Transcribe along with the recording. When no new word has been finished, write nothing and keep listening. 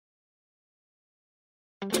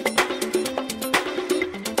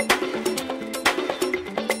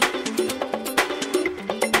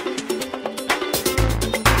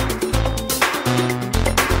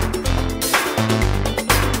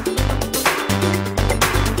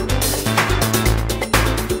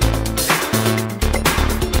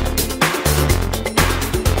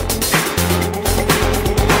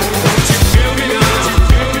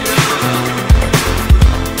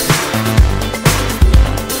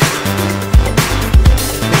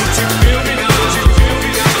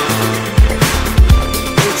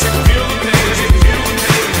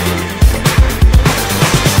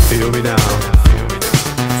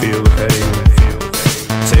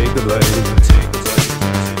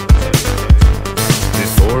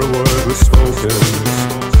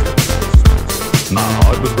My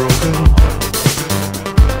heart was broken.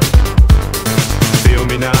 Feel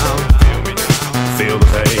me now. Feel the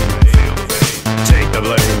pain. Take the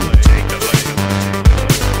blame.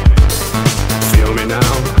 Feel me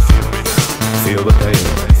now. Feel the pain.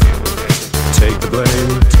 Take the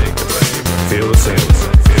blame. Feel the same.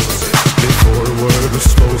 Before a word was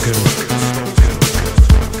spoken,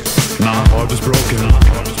 my heart was broken.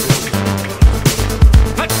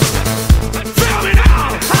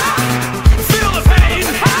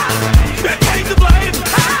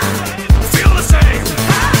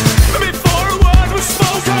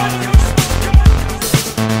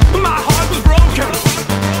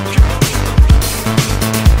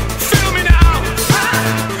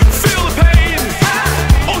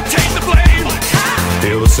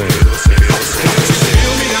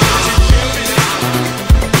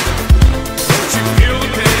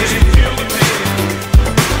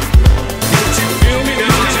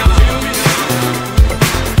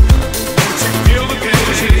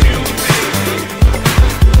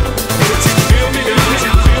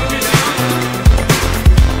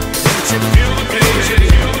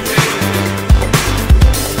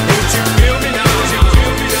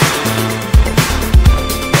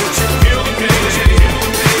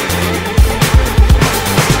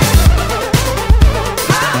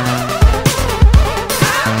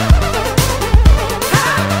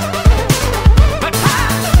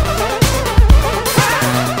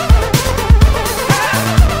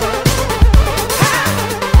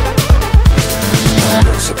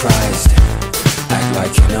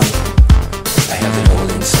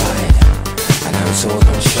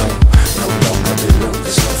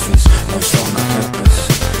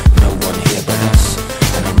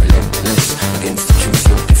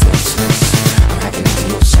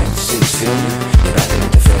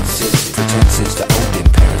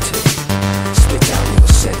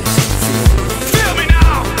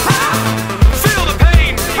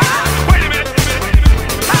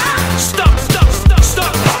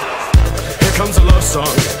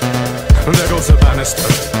 There goes a banister,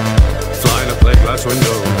 flying a plate glass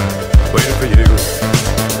window, waiting for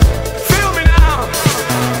you.